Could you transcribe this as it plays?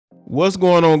What's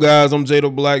going on, guys? I'm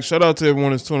Jaye Black. Shout out to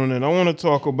everyone that's tuning in. I want to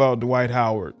talk about Dwight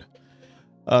Howard.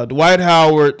 Dwight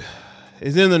Howard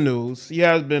is in the news. He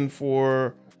has been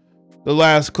for the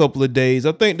last couple of days.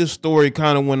 I think this story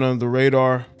kind of went under the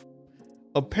radar.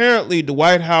 Apparently,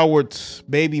 Dwight Howard's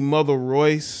baby mother,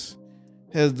 Royce,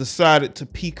 has decided to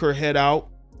peek her head out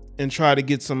and try to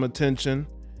get some attention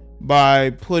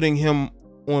by putting him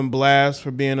on blast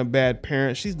for being a bad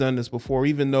parent. She's done this before,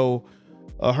 even though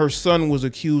her son was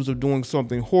accused of doing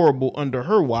something horrible under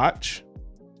her watch.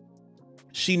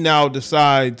 She now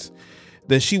decides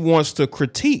that she wants to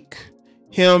critique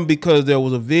him because there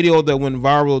was a video that went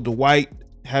viral of Dwight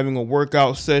having a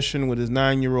workout session with his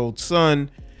 9-year-old son.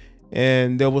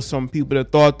 And there was some people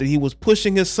that thought that he was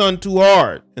pushing his son too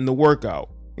hard in the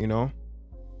workout, you know.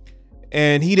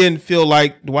 And Dwight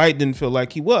didn't feel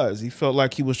like he was. He felt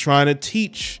like he was trying to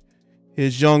teach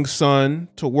his young son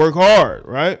to work hard,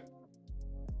 right?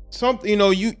 Something, you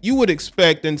know, you would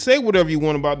expect, and say whatever you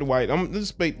want about Dwight.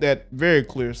 Let's make that very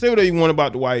clear. Say whatever you want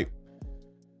about Dwight.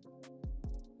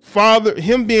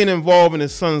 Him being involved in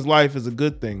his son's life is a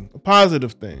good thing, a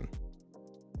positive thing.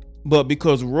 But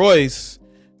because Royce,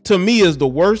 to me, is the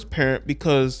worst parent,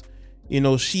 because, you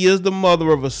know, she is the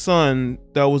mother of a son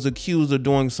that was accused of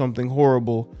doing something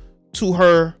horrible to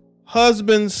her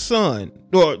husband's son,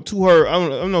 or to her, I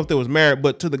don't know if they was married,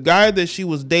 but to the guy that she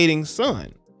was dating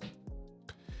son.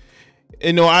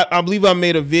 You know, I believe I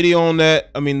made a video on that.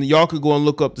 I mean, y'all could go and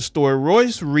look up the story.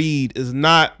 Royce Reed is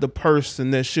not the person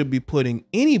that should be putting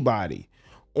anybody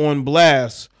on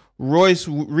blast. Royce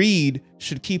Reed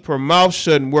should keep her mouth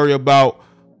shut and worry about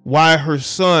why her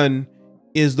son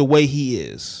is the way he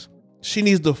is. She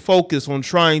needs to focus on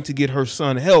trying to get her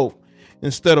son help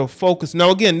instead of focus.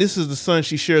 Now, again, this is the son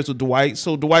she shares with Dwight,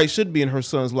 so Dwight should be in her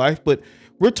son's life, but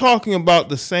we're talking about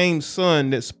the same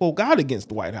son that spoke out against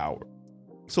Dwight Howard.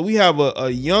 So we have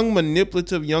a young,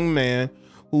 manipulative young man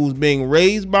who's being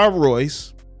raised by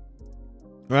Royce,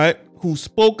 right? Who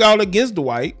spoke out against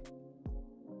Dwight.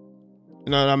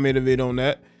 And I made a video on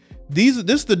that. This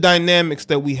is the dynamics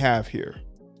that we have here.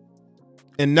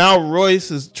 And now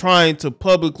Royce is trying to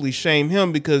publicly shame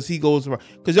him because he goes around.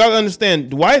 Because y'all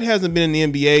understand, Dwight hasn't been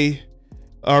in the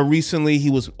NBA recently. He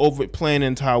was over playing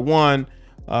in Taiwan.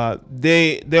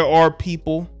 There are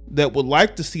people that would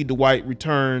like to see Dwight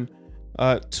return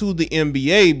to the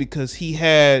NBA because he's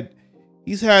had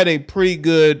a pretty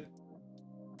good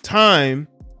time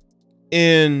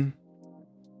in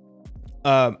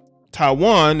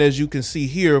Taiwan, as you can see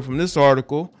here from this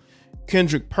article.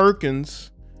 Kendrick Perkins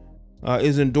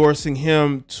is endorsing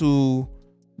him to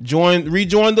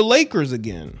rejoin the Lakers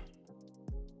again,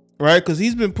 right? Because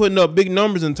he's been putting up big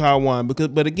numbers in Taiwan.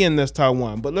 But again, that's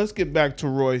Taiwan. But let's get back to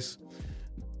Royce.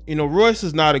 You know, Royce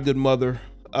is not a good mother.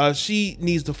 She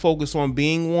needs to focus on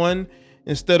being one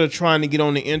instead of trying to get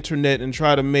on the internet and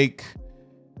try to make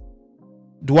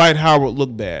Dwight Howard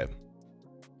look bad.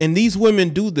 And these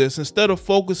women do this instead of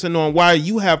focusing on why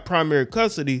you have primary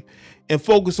custody and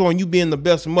focus on you being the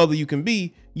best mother you can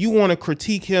be. You want to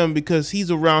critique him because he's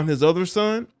around his other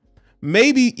son.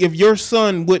 Maybe if your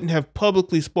son wouldn't have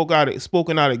publicly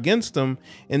spoken out against him,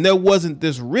 and there wasn't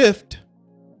this rift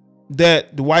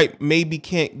that Dwight maybe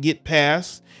can't get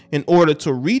past in order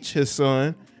to reach his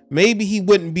son, maybe he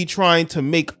wouldn't be trying to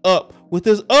make up with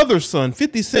his other son.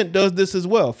 50 Cent does this as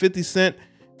well. 50 Cent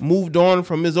moved on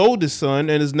from his oldest son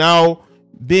and is now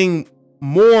being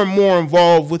more and more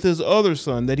involved with his other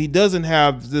son that he doesn't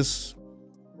have this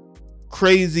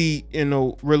crazy, you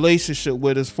know, relationship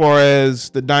with as far as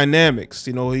the dynamics.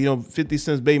 You know, 50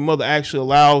 Cent's baby mother actually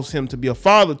allows him to be a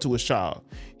father to his child.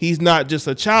 He's not just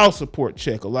a child support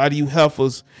check. A lot of you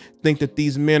heifers think that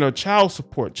these men are child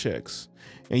support checks.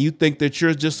 And you think that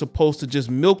you're just supposed to just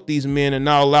milk these men and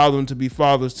not allow them to be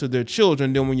fathers to their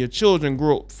children. Then when your children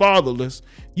grow up fatherless,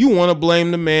 you want to blame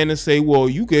the man and say, well,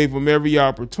 you gave him every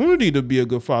opportunity to be a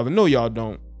good father. No, y'all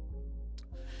don't.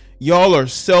 Y'all are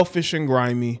selfish and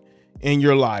grimy, and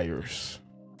you're liars.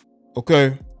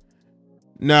 Okay?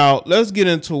 Now, let's get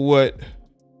into what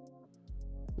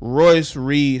Royce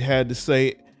Reed had to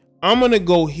say. I'm going to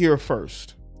go here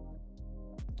first.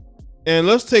 And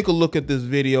let's take a look at this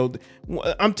video.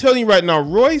 I'm telling you right now,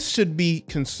 Royce should be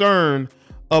concerned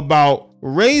about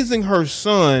raising her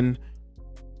son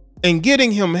and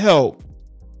getting him help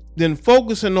than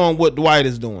focusing on what Dwight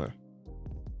is doing.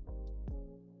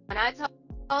 When I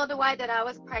told Dwight that I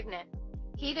was pregnant,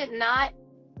 he did not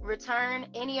return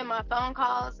any of my phone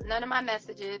calls, none of my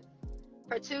messages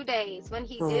for 2 days. When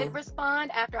he did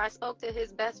respond after I spoke to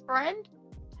his best friend,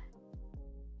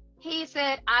 he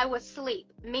said I was asleep.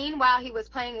 Meanwhile, he was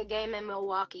playing a game in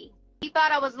Milwaukee. He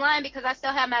thought I was lying because I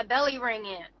still had my belly ring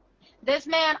in. This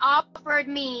man offered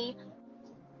me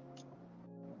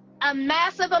a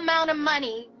massive amount of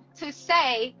money to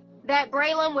say that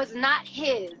Braylon was not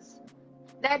his,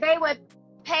 that they would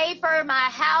pay for my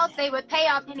house, they would pay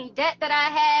off any debt that I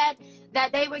had,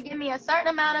 that they would give me a certain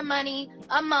amount of money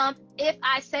a month if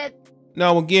I said.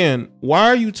 Now again, why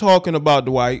are you talking about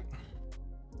Dwight?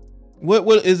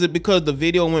 What is it, because the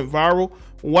video went viral?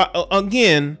 Why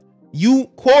again, you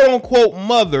quote unquote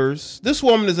mothers, this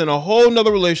woman is in a whole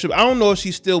nother relationship. I don't know if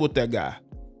she's still with that guy,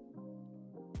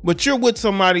 but you're with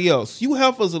somebody else. You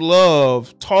heifers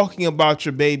love talking about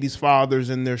your baby's fathers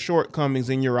and their shortcomings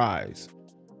in your eyes,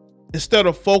 instead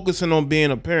of focusing on being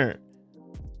a parent.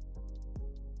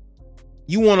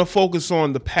 You want to focus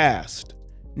on the past.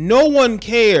 No one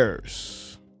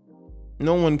cares.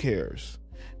 No one cares.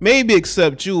 Maybe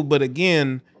except you, but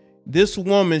again, this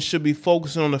woman should be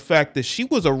focusing on the fact that she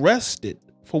was arrested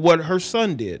for what her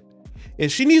son did.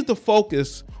 And she needs to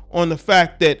focus on the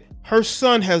fact that her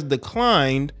son has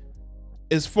declined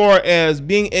as far as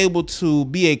being able to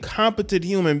be a competent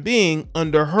human being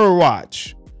under her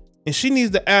watch. And she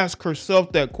needs to ask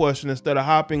herself that question instead of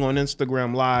hopping on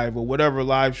Instagram Live or whatever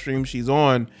live stream she's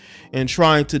on and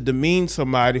trying to demean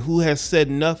somebody who has said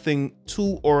nothing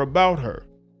to or about her.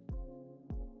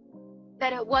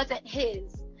 That it wasn't his.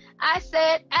 I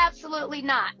said, absolutely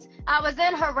not. I was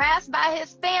then harassed by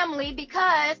his family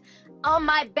because on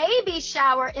my baby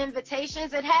shower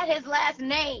invitations, it had his last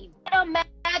name.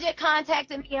 Magic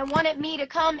contacted me and wanted me to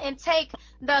come and take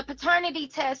the paternity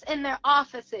test in their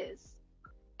offices.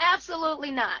 Absolutely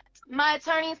not. My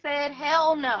attorney said,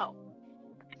 hell no.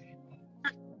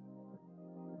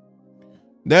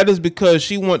 That is because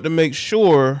she wanted to make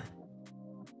sure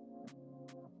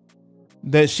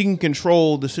that she can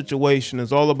control the situation.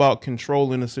 It's all about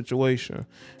controlling the situation.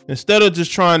 Instead of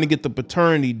just trying to get the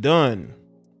paternity done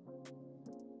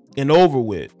and over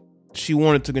with, she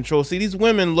wanted to control. See, these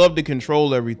women love to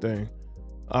control everything.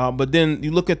 But then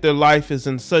you look at their life is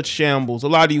in such shambles. A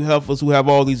lot of you heifers who have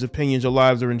all these opinions, your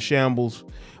lives are in shambles.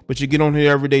 But you get on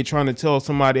here every day trying to tell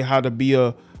somebody how to be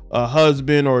a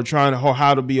husband, or trying to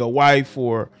how to be a wife,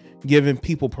 or giving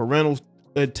people parental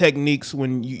techniques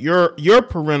when your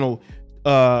parental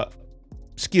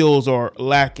skills are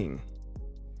lacking.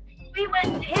 We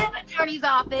went to his attorney's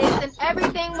office and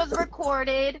everything was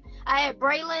recorded. I had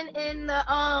Braylon in the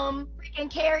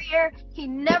freaking carrier. He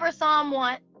never saw him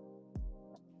once.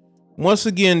 Once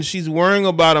again, she's worrying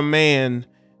about a man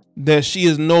that she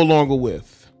is no longer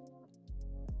with.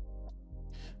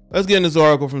 Let's get in this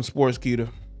article from Sportskeeda.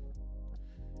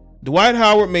 Dwight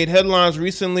Howard made headlines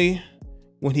recently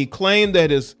when he claimed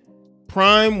that his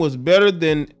prime was better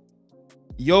than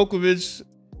Djokovic.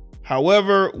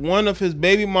 However, one of his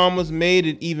baby mamas made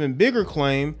an even bigger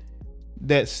claim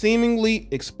that seemingly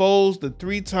exposed the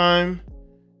three-time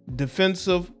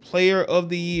Defensive Player of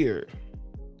the Year.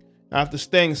 After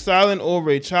staying silent over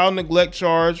a child neglect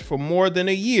charge for more than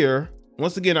a year,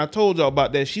 once again, I told y'all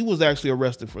about that. She was actually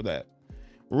arrested for that.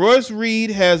 Royce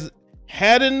Reed has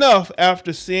had enough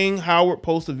after seeing Howard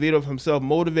post a video of himself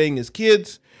motivating his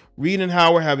kids. Reed and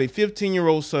Howard have a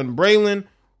 15-year-old son, Braylon,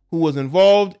 who was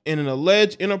involved in an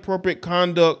alleged inappropriate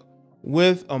conduct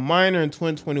with a minor in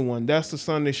 2021. That's the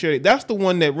son they shared. That's the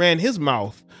one that ran his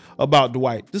mouth about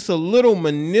Dwight. This is a little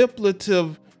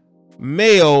manipulative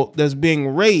male that's being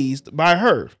raised by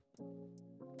her.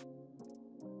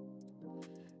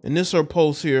 And this is her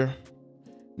post here.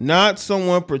 Not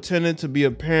someone pretending to be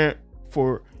a parent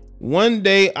for one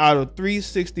day out of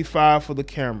 365 for the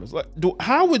cameras. Like,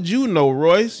 how would you know,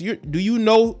 Royce? Do you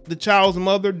know the child's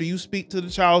mother? Do you speak to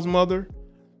the child's mother?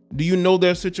 Do you know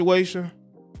their situation?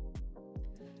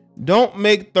 Don't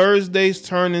make Thursdays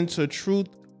turn into Truth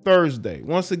Thursday.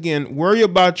 Once again, worry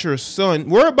about your son.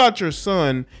 Worry about your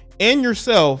son and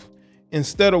yourself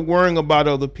instead of worrying about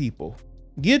other people.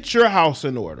 Get your house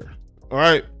in order. All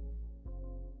right.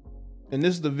 And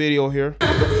this is the video here.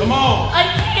 Come on. I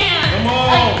can't. Come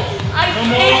on. I Come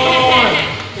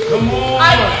can't. on. Come on.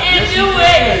 I can't Yes, do you it.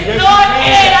 can. No, I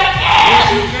can't. Yes,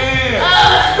 you can.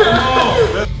 Come on.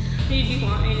 What do you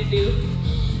want me to do?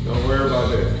 Don't worry about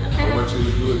that. I want you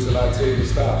to do it till I tell you to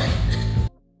stop.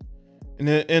 And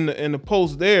then in the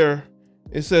post there,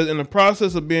 it says, in the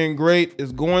process of being great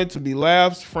is going to be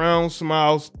laughs, frowns,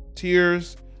 smiles,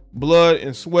 tears, blood,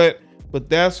 and sweat. But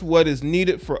that's what is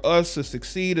needed for us to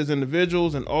succeed as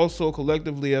individuals and also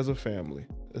collectively as a family.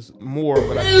 It's more,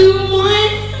 but I can't.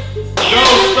 What? Go,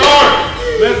 start.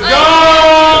 Let's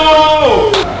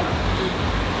go.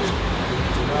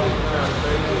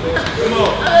 Come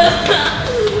on.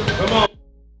 Come on.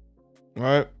 All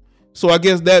right. So I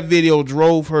guess that video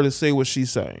drove her to say what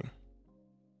she's saying.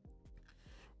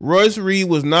 Royce Reed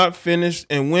was not finished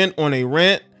and went on a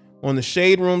rant on the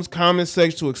Shade Room's comment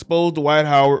section to expose Dwight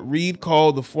Howard. Reed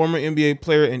called the former NBA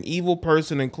player an evil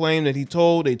person and claimed that he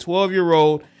told a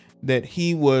 12-year-old that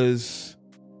he was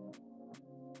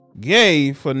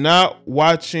gay for not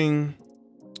watching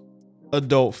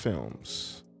adult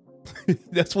films.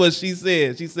 That's what she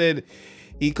said. She said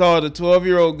he called a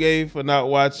 12-year-old gay for not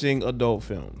watching adult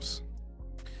films.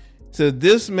 So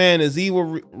this man is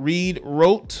evil, Reed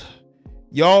wrote.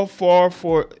 Y'all fall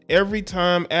for every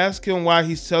time. Ask him why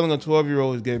he's telling a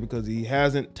 12-year-old he's gay, because he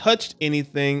hasn't touched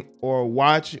anything or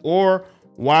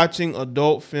watching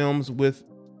adult films with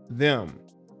them.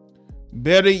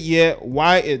 Better yet,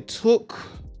 why it took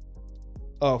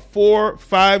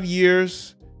 4-5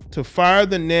 years to fire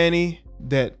the nanny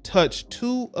that touched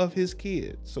 2 of his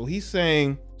kids. So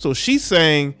she's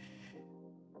saying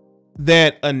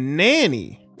that a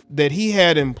nanny that he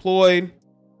had employed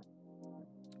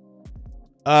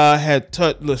had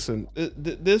touched. Listen,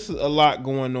 this is a lot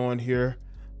going on here.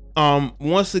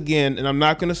 Once again, and I'm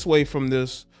not going to sway from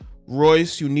this,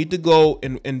 Royce, you need to go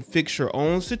and fix your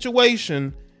own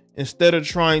situation instead of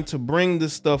trying to bring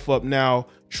this stuff up now,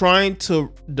 trying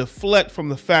to deflect from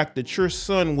the fact that your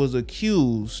son was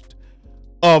accused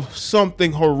of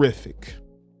something horrific.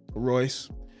 Royce,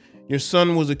 your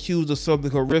son was accused of something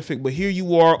horrific, but here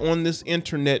you are on this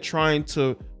internet trying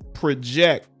to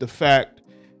project the fact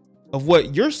of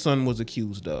what your son was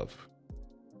accused of.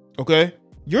 Okay?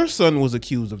 Your son was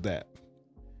accused of that.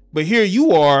 But here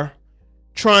you are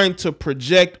trying to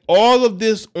project all of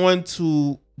this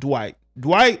onto Dwight.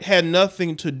 Dwight had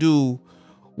nothing to do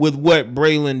with what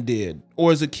Braylon did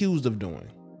or is accused of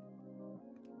doing.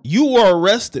 You were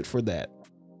arrested for that.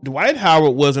 Dwight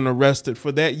Howard wasn't arrested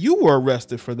for that. You were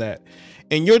arrested for that.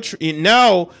 And you're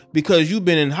now, because you've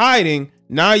been in hiding,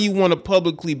 now you want to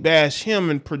publicly bash him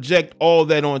and project all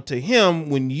that onto him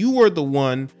when you were the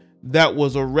one that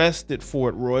was arrested for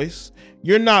it, Royce.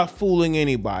 You're not fooling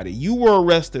anybody. You were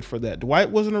arrested for that. Dwight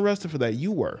wasn't arrested for that.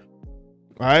 You were.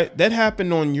 All right. That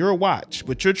happened on your watch,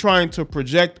 but you're trying to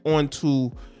project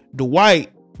onto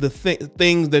Dwight the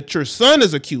things that your son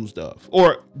is accused of,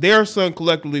 or their son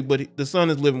collectively, but the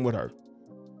son is living with her.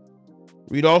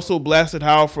 Reed also blasted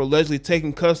Howard for allegedly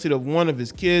taking custody of one of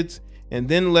his kids and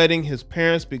then letting his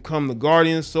parents become the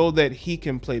guardians so that he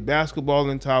can play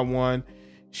basketball in Taiwan.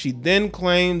 She then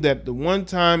claimed that the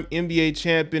one-time NBA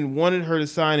champion wanted her to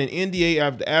sign an NDA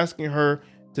after asking her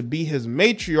to be his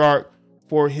matriarch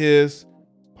for his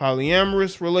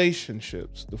polyamorous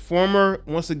relationships. The former,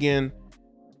 once again,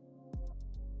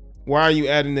 why are you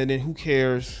adding that in? Who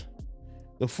cares?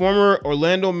 The former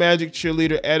Orlando Magic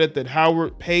cheerleader added that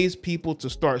Howard pays people to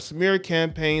start smear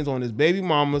campaigns on his baby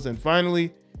mamas. And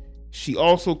finally, she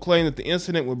also claimed that the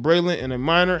incident with Braylon and a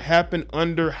minor happened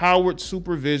under Howard's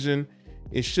supervision.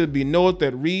 It should be noted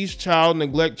that Reed's child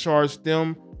neglect charge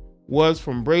was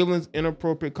from Braylon's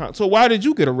inappropriate conduct. So why did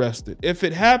you get arrested? If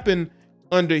it happened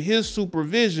under his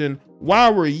supervision,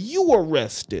 why were you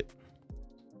arrested?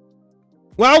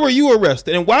 Why were you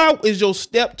arrested? And why is your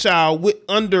stepchild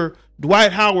under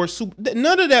Dwight Howard's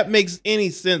none of that makes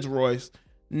any sense, Royce.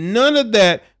 None of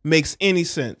that makes any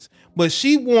sense. But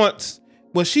she wants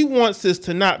is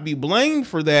to not be blamed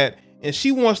for that, and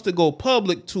she wants to go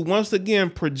public to once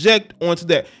again project onto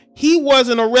that. He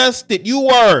wasn't arrested, you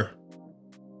were.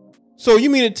 So you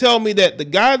mean to tell me that the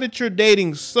guy that you're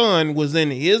dating's son was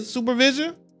in his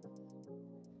supervision?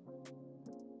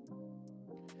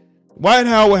 Dwight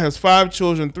Howard has 5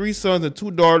 children, 3 sons and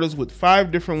 2 daughters with 5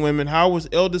 different women. Howard's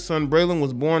eldest son, Braylon,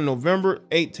 was born November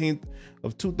 18th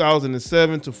of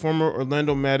 2007 to former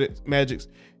Orlando Magic's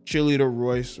cheerleader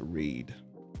Royce Reed.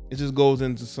 It just goes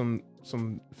into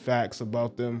some facts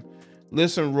about them.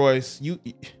 Listen, Royce,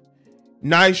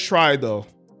 nice try though.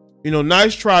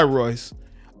 Nice try, Royce.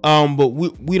 But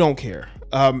we don't care.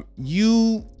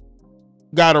 You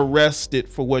got arrested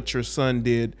for what your son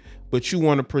did, but you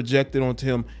want to project it onto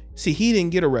him. See, he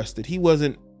didn't get arrested. He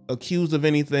wasn't accused of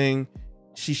anything.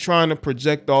 She's trying to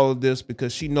project all of this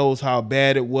because she knows how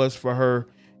bad it was for her.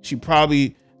 She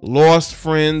probably lost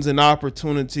friends and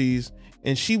opportunities,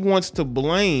 and she wants to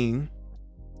blame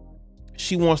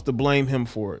him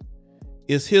for it.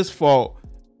 It's his fault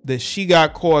that she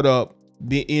got caught up,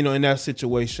 in that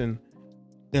situation,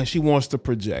 and she wants to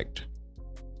project.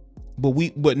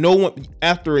 But no one,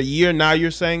 after a year, now you're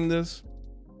saying this?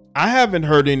 I haven't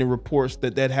heard any reports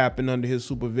that happened under his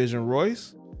supervision,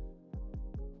 Royce.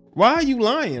 Why are you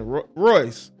lying,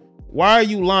 Royce? Why are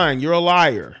you lying? You're a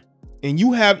liar. And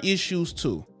you have issues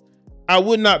too. I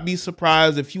would not be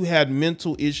surprised if you had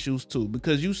mental issues too,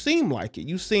 because you seem like it.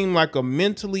 You seem like a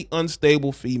mentally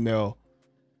unstable female.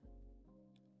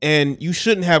 and you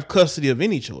shouldn't have custody of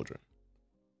any children.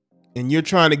 And you're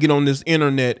trying to get on this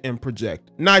internet and project.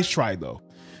 Nice try, though.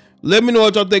 Let me know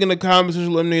what y'all think in the comments.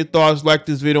 Let me know your thoughts. Like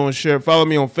this video and share. Follow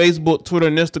me on Facebook, Twitter,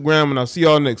 and Instagram, and I'll see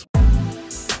y'all next week.